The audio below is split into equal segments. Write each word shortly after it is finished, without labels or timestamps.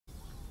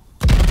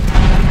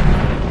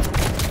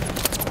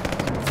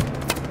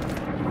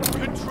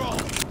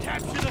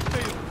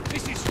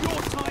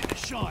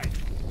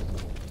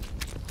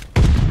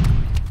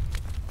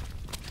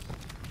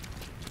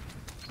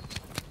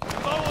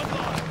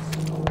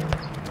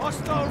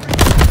Hostile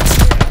reinforcements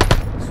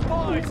here.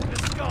 Spies in the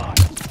sky.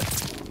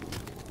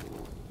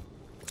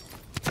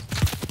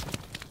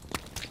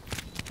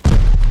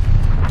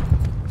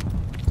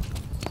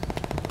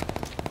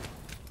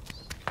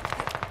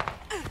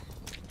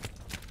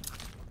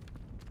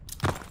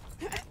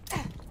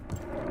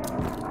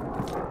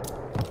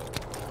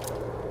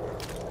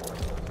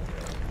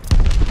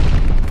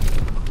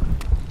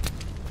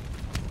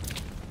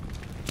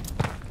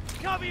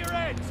 Cover your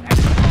heads!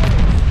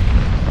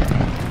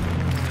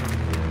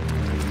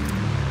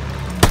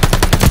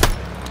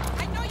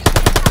 I know you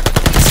can't.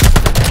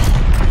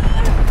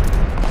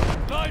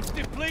 Lives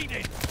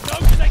depleted! No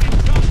second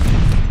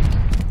chances!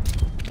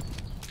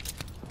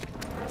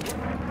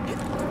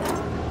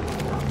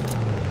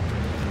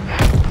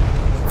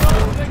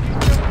 Stop licking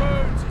your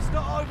wounds! It's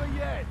not over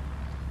yet!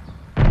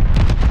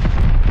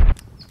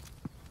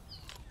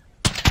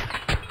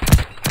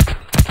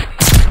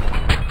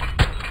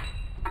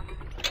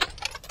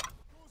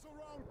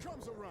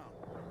 Comes around.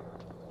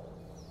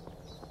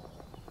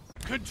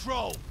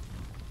 Control!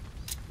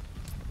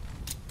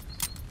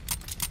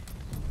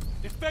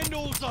 Defend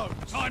all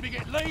zones! Time to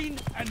get lean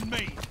and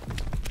mean!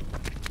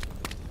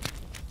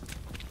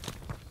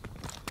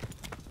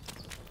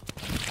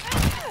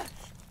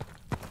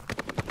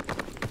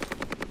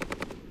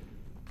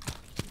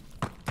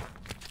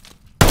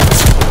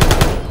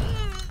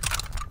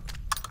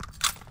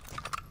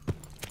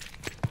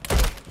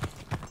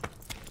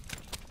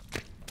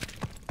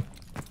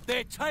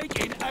 They're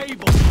taking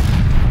Able!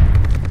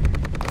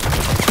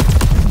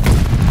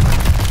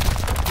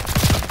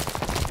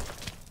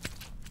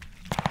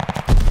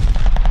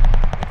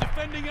 They're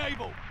defending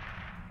Able!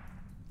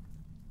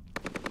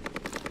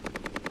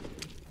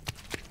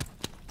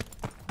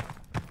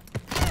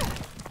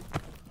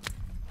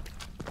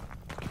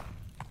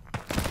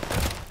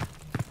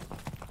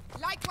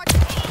 Like what you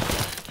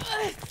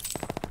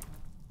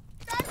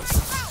Stand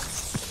right out!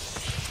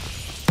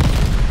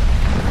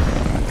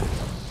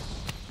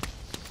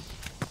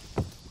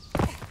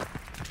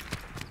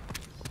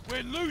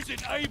 We're losing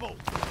Able!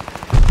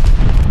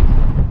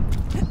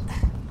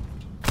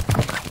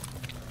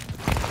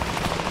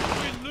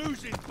 We're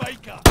losing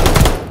Baker!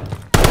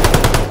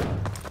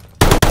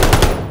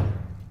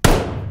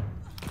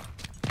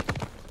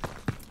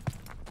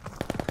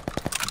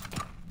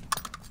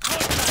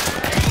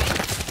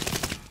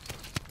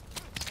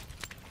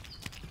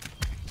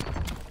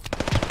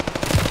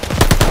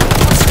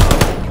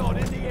 God,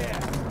 in the air!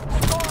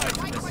 Spies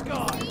in the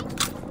sky!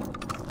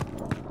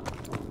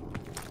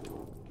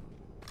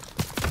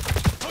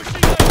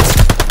 Pushing Able!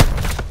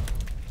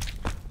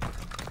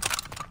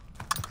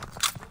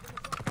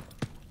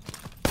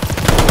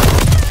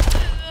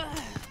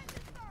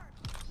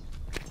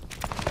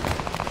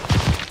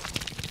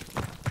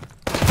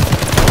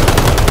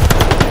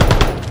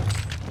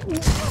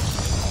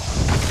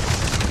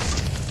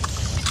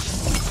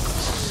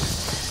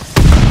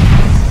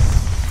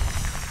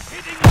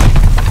 Hitting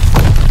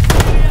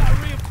Running out of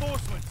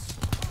reinforcements!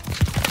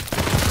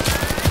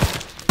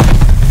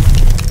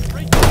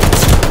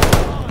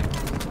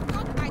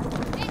 Not my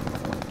neck.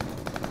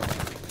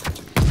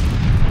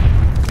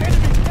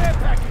 Enemy care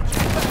package!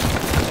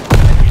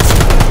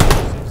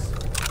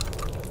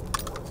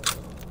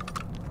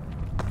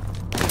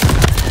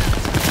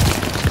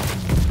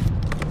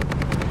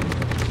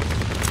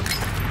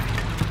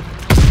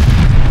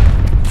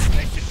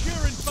 They're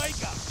securing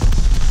Baker!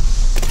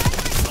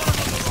 Got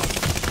him on the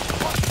road!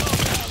 One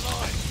cast out of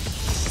line!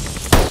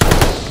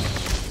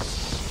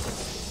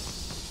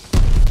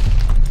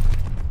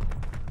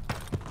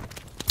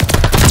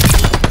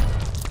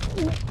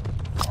 Good work!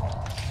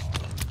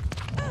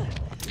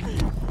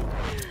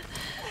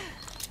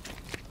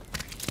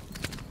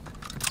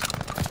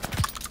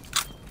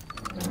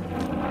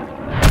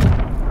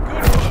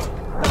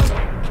 Don't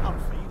get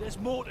comfy, there's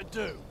more to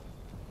do.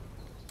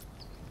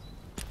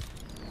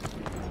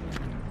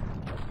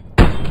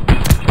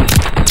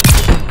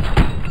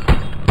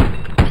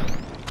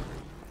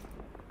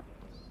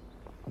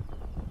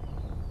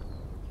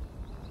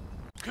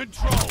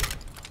 Control!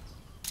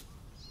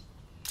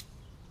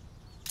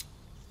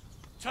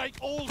 Take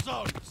all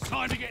zones.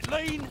 Time to get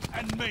lean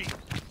and mean.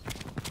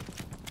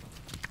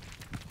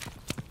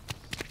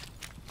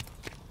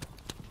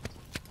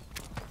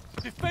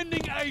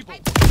 Defending Able.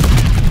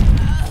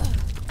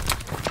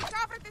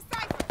 Cover the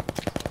cipher.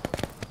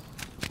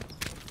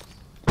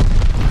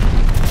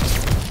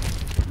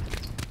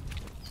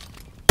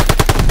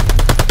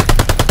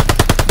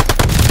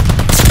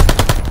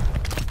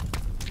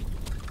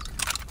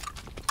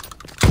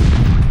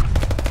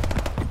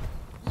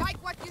 Like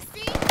what you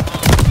see?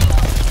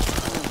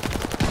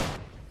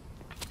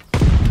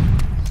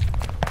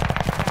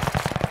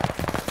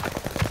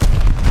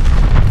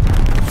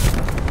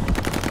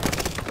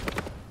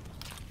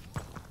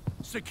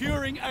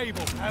 Securing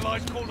Able.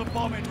 Allies called a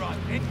bombing run.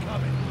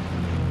 Incoming.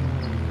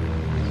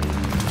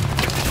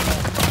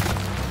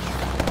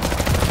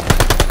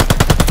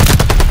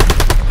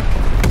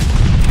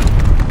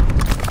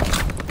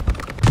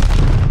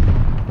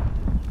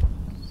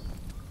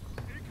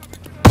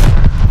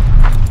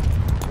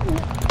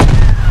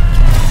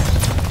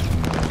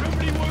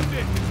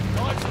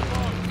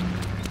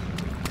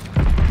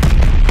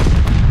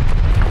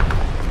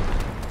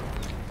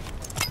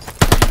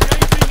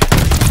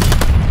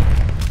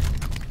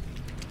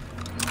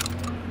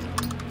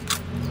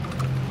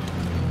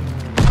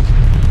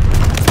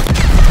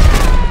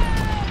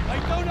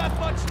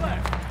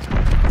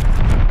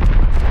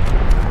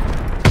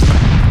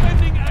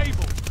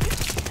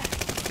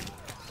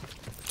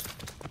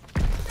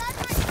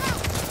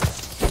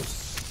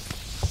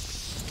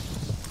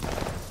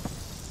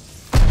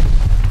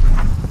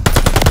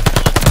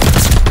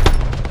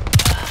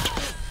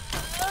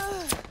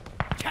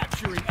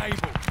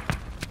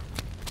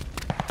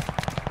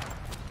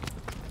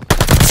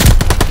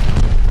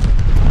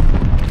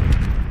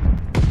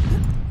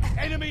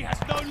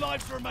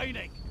 lives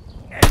remaining.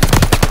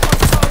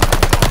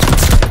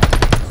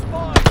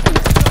 Spies!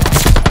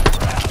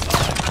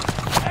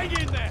 Hang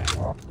in there!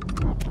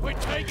 We're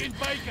taking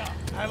Baker!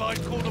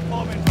 Allied called a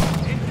bomb in.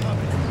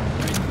 Incoming!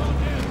 Recon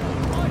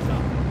airborne! Rise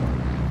up!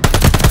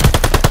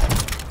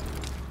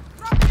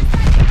 Drop the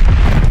sight.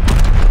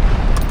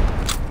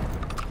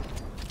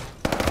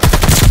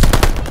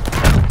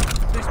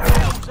 This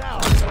bails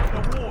out,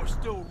 the war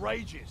still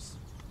rages.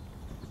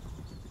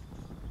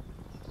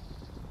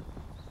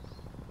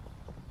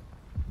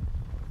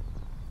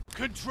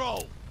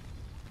 Control!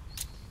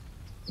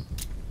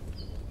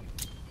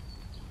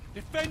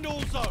 Defend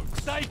all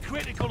zones. Stay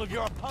critical of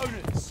your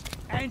opponents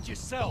and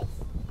yourself.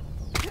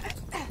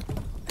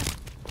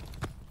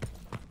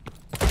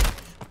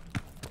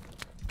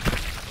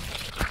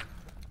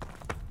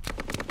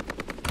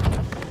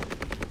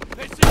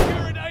 They're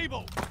secure and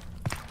able.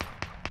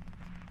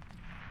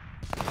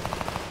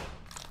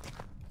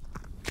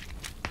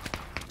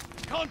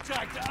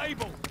 Contact to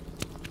able.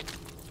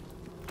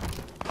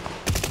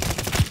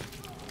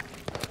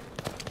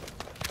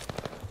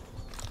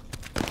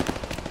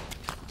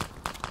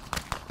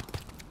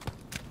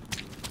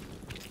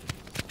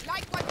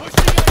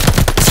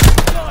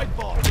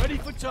 Ready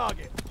for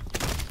target.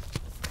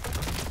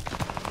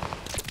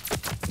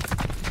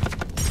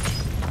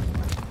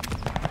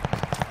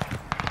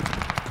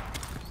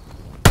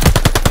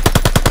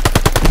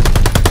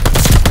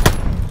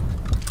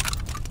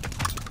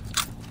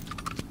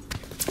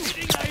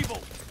 Hitting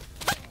able.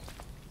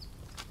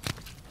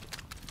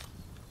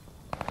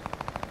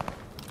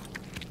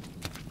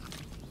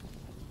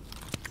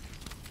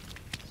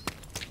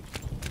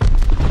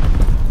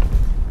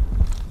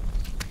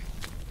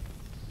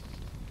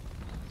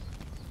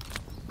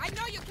 I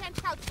know you can't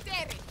shout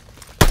staring.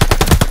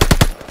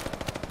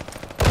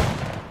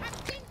 I'm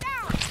pinned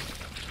down.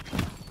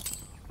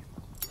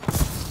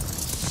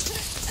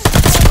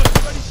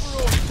 Ready for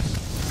orders.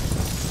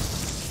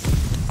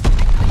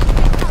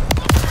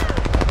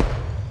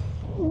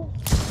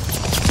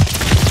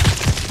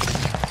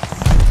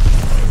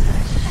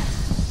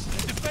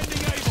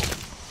 Defending able.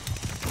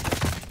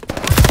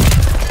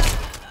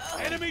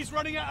 Enemies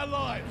running out of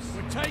lives.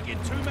 We're taking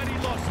too many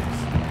losses.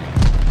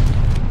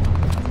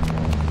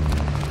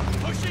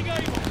 Pushing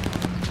able.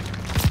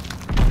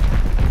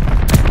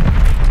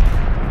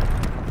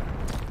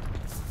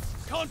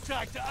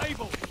 Contact to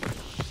able.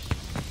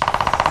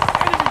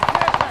 Enemy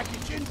care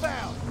package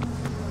inbound.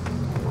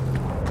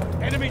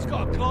 Enemy's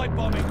got a glide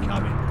bomb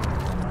incoming.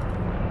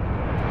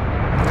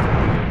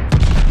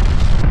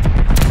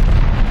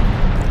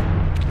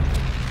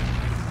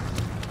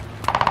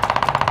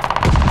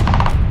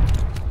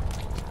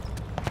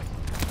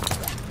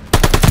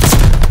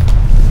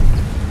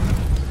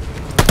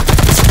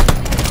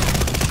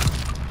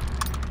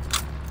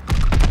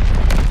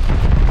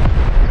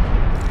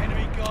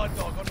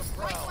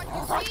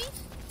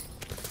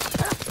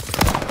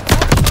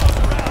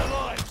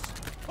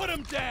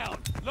 Down!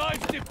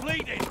 Lives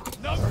depleted!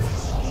 No!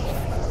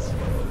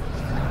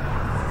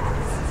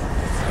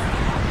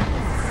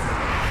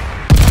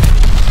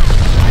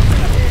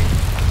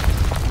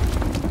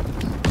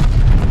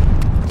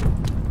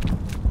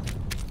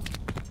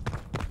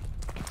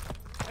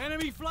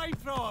 Enemy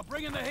flamethrower,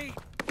 bringing the heat!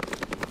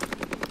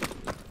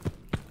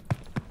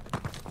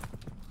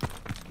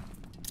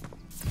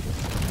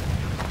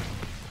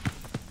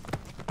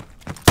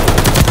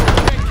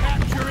 They're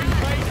capturing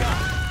Baker!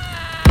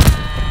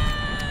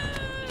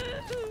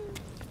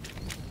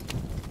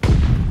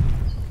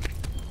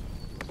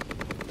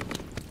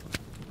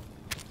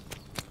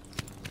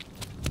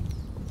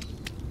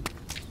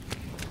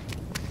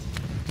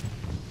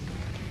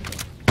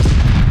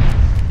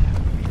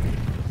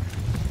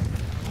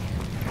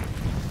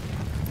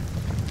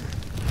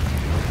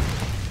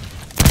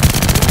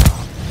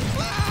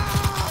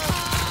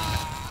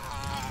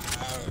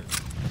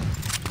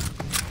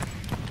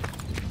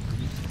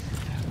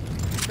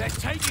 They're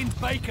taking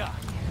Baker.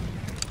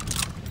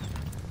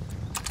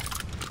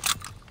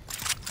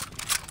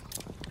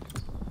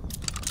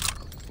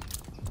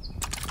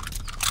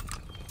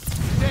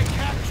 They're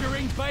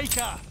capturing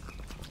Baker.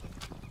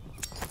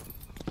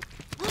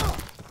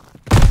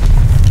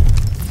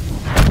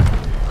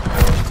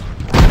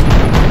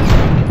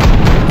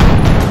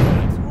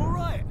 That's all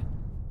right.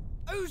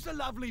 Who's the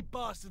lovely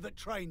bastard that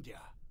trained you?